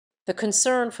The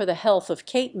concern for the health of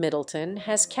Kate Middleton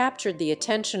has captured the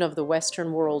attention of the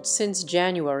Western world since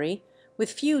January,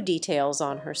 with few details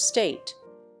on her state.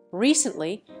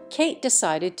 Recently, Kate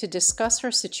decided to discuss her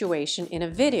situation in a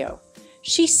video.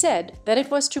 She said that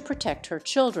it was to protect her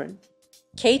children.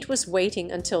 Kate was waiting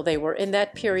until they were in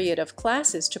that period of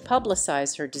classes to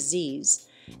publicize her disease.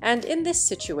 And in this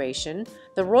situation,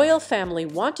 the royal family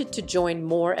wanted to join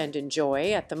more and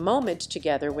enjoy at the moment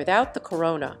together without the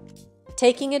corona.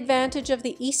 Taking advantage of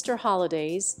the Easter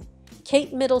holidays,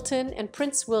 Kate Middleton and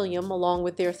Prince William, along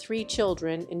with their 3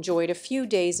 children, enjoyed a few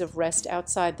days of rest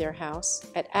outside their house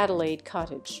at Adelaide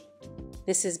Cottage.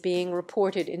 This is being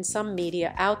reported in some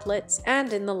media outlets,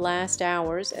 and in the last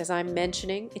hours, as I'm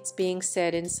mentioning, it's being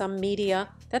said in some media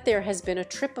that there has been a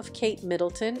trip of Kate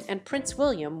Middleton and Prince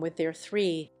William with their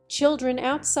 3 children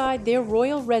outside their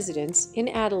royal residence in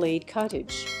Adelaide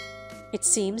Cottage. It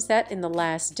seems that in the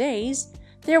last days,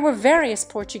 there were various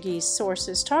Portuguese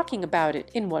sources talking about it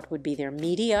in what would be their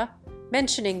media,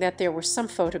 mentioning that there were some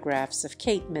photographs of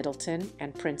Kate Middleton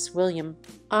and Prince William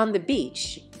on the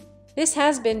beach. This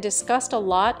has been discussed a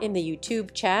lot in the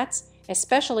YouTube chats,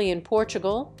 especially in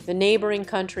Portugal, the neighboring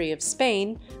country of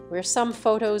Spain, where some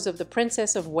photos of the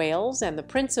Princess of Wales and the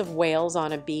Prince of Wales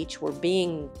on a beach were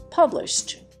being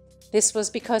published. This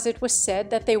was because it was said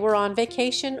that they were on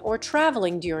vacation or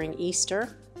traveling during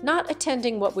Easter, not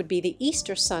attending what would be the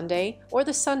Easter Sunday or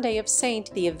the Sunday of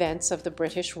Saint, the events of the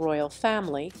British royal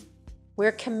family,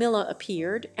 where Camilla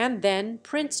appeared, and then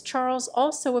Prince Charles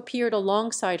also appeared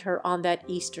alongside her on that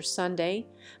Easter Sunday,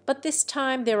 but this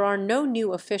time there are no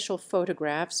new official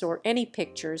photographs or any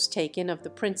pictures taken of the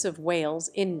Prince of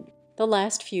Wales in the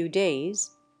last few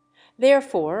days.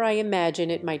 Therefore, I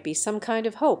imagine it might be some kind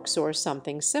of hoax or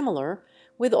something similar,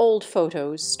 with old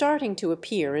photos starting to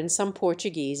appear in some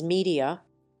Portuguese media.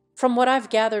 From what I've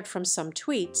gathered from some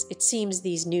tweets, it seems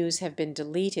these news have been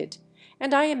deleted,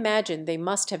 and I imagine they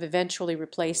must have eventually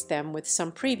replaced them with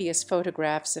some previous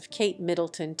photographs of Kate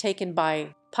Middleton taken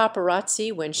by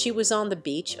paparazzi when she was on the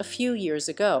beach a few years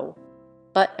ago.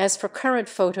 But as for current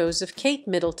photos of Kate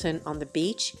Middleton on the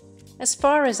beach, as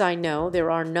far as I know,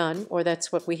 there are none, or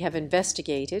that's what we have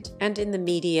investigated, and in the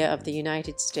media of the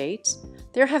United States,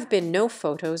 there have been no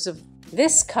photos of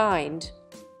this kind.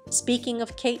 Speaking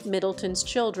of Kate Middleton's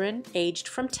children, aged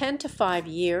from 10 to 5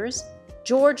 years,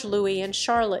 George, Louis, and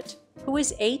Charlotte, who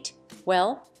is 8,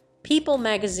 well, People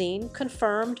magazine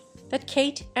confirmed that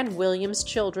Kate and William's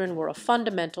children were a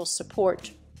fundamental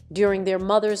support during their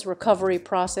mother's recovery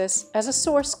process, as a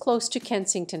source close to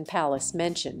Kensington Palace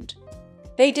mentioned.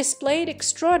 They displayed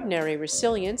extraordinary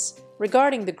resilience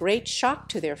regarding the great shock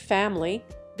to their family,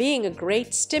 being a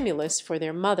great stimulus for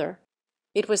their mother.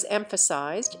 It was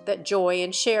emphasized that joy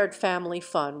and shared family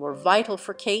fun were vital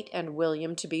for Kate and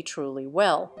William to be truly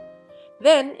well.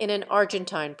 Then, in an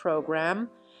Argentine program,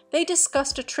 they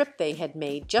discussed a trip they had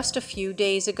made just a few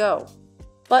days ago.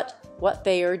 But what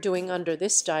they are doing under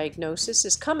this diagnosis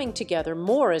is coming together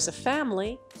more as a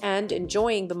family and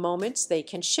enjoying the moments they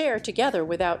can share together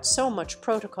without so much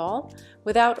protocol,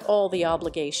 without all the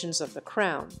obligations of the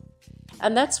crown.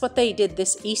 And that's what they did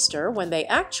this Easter, when they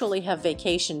actually have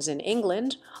vacations in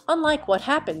England, unlike what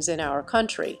happens in our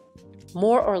country.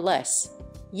 More or less.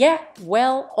 Yeah,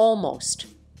 well, almost.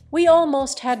 We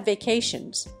almost had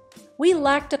vacations. We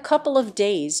lacked a couple of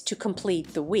days to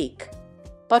complete the week.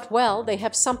 But, well, they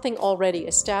have something already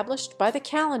established by the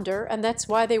calendar, and that's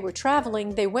why they were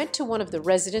traveling. They went to one of the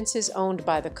residences owned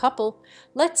by the couple,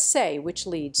 let's say, which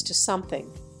leads to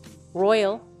something.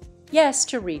 Royal, yes,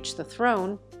 to reach the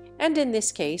throne. And in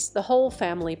this case, the whole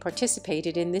family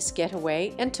participated in this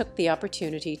getaway and took the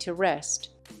opportunity to rest.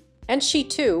 And she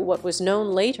too, what was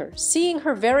known later, seeing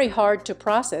her very hard to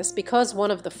process, because one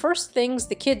of the first things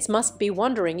the kids must be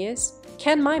wondering is,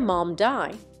 can my mom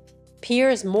die?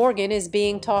 Piers Morgan is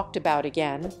being talked about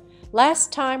again.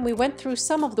 Last time we went through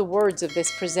some of the words of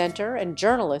this presenter and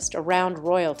journalist around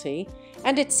royalty,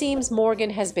 and it seems Morgan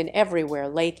has been everywhere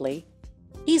lately.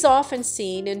 He's often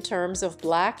seen in terms of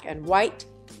black and white,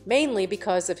 mainly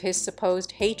because of his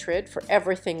supposed hatred for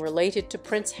everything related to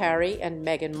Prince Harry and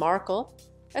Meghan Markle,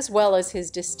 as well as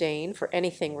his disdain for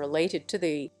anything related to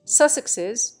the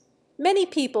Sussexes. Many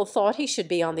people thought he should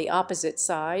be on the opposite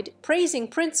side, praising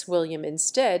Prince William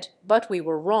instead, but we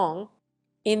were wrong.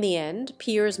 In the end,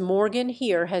 Piers Morgan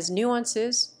here has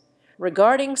nuances.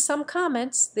 Regarding some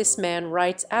comments, this man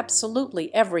writes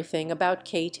absolutely everything about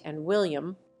Kate and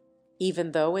William,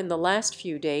 even though in the last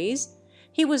few days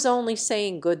he was only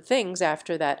saying good things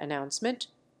after that announcement.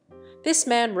 This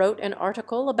man wrote an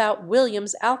article about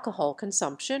William's alcohol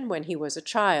consumption when he was a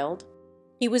child.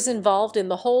 He was involved in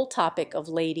the whole topic of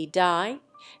Lady Di,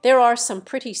 There are some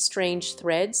pretty strange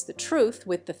threads, the truth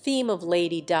with the theme of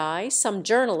Lady Di, some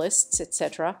journalists,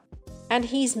 etc. And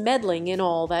he's meddling in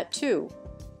all that too.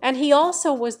 And he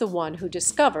also was the one who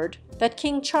discovered that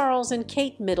King Charles and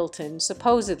Kate Middleton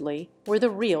supposedly were the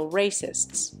real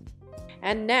racists.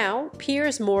 And now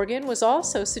Piers Morgan was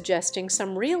also suggesting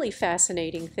some really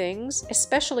fascinating things,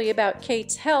 especially about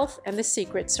Kate's health and the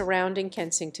secrets surrounding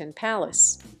Kensington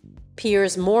Palace.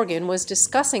 Piers Morgan was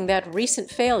discussing that recent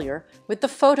failure with the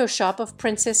Photoshop of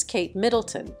Princess Kate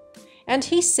Middleton, and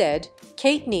he said,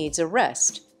 "Kate needs a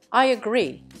rest. I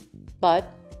agree."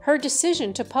 But her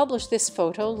decision to publish this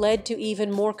photo led to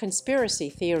even more conspiracy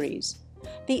theories.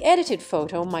 The edited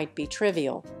photo might be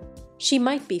trivial. She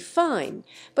might be fine,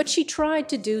 but she tried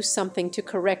to do something to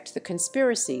correct the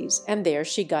conspiracies, and there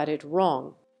she got it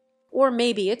wrong. Or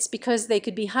maybe it's because they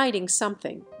could be hiding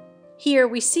something. Here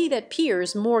we see that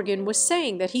Piers Morgan was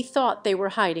saying that he thought they were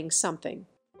hiding something.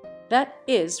 That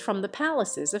is, from the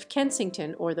palaces of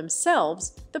Kensington or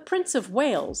themselves, the Prince of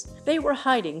Wales, they were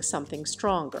hiding something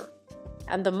stronger.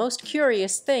 And the most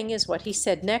curious thing is what he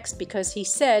said next, because he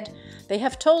said, "They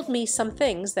have told me some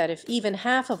things that if even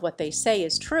half of what they say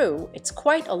is true, it's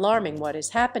quite alarming what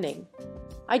is happening.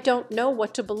 I don't know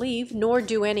what to believe, nor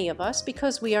do any of us,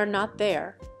 because we are not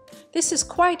there. This is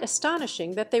quite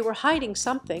astonishing that they were hiding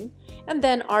something, and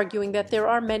then arguing that there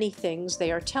are many things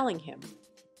they are telling him."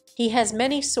 He has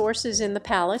many sources in the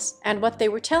palace, and what they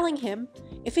were telling him,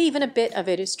 if even a bit of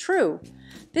it is true,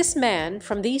 this man,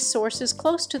 from these sources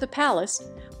close to the palace,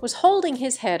 was holding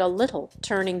his head a little,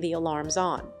 turning the alarms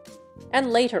on.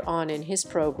 And later on in his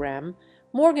program,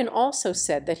 Morgan also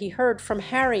said that he heard from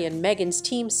Harry and Meghan's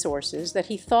team sources that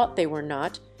he thought they were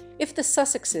not, if the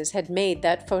Sussexes had made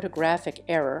that photographic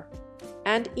error.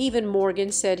 And even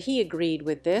Morgan said he agreed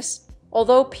with this.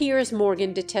 Although Piers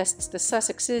Morgan detests the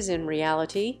Sussexes in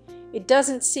reality, it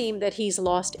doesn't seem that he's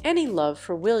lost any love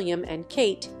for William and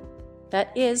Kate.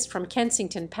 That is, from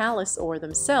Kensington Palace or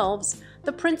themselves,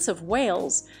 the Prince of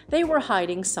Wales, they were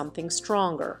hiding something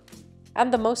stronger.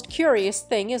 And the most curious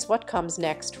thing is what comes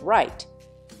next, right?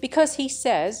 Because he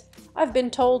says, "I've been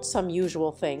told some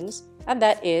usual things, and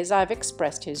that is, I've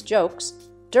expressed his jokes,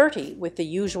 dirty with the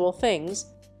usual things."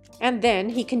 And then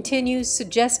he continues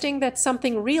suggesting that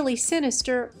something really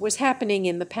sinister was happening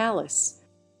in the palace.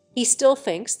 He still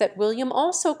thinks that William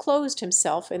also closed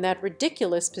himself in that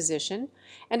ridiculous position,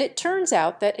 and it turns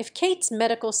out that if Kate's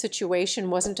medical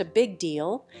situation wasn't a big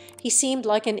deal, he seemed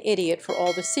like an idiot for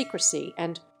all the secrecy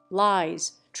and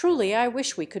lies. Truly, I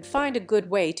wish we could find a good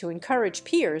way to encourage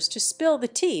Piers to spill the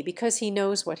tea because he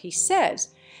knows what he says,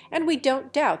 and we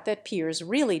don't doubt that Piers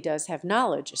really does have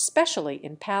knowledge, especially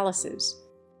in palaces.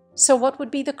 So what would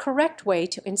be the correct way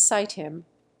to incite him?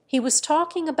 He was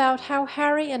talking about how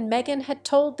Harry and Meghan had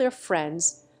told their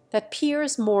friends that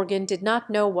Piers Morgan did not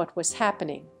know what was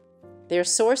happening. Their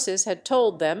sources had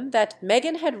told them that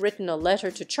Meghan had written a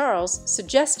letter to Charles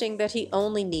suggesting that he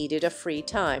only needed a free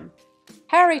time.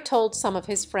 Harry told some of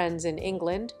his friends in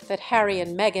England that Harry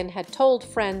and Meghan had told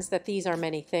friends that these are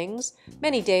many things,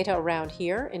 many data around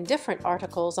here in different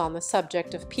articles on the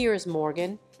subject of Piers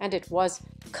Morgan, and it was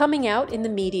coming out in the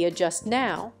media just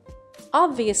now.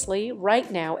 Obviously,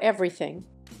 right now everything,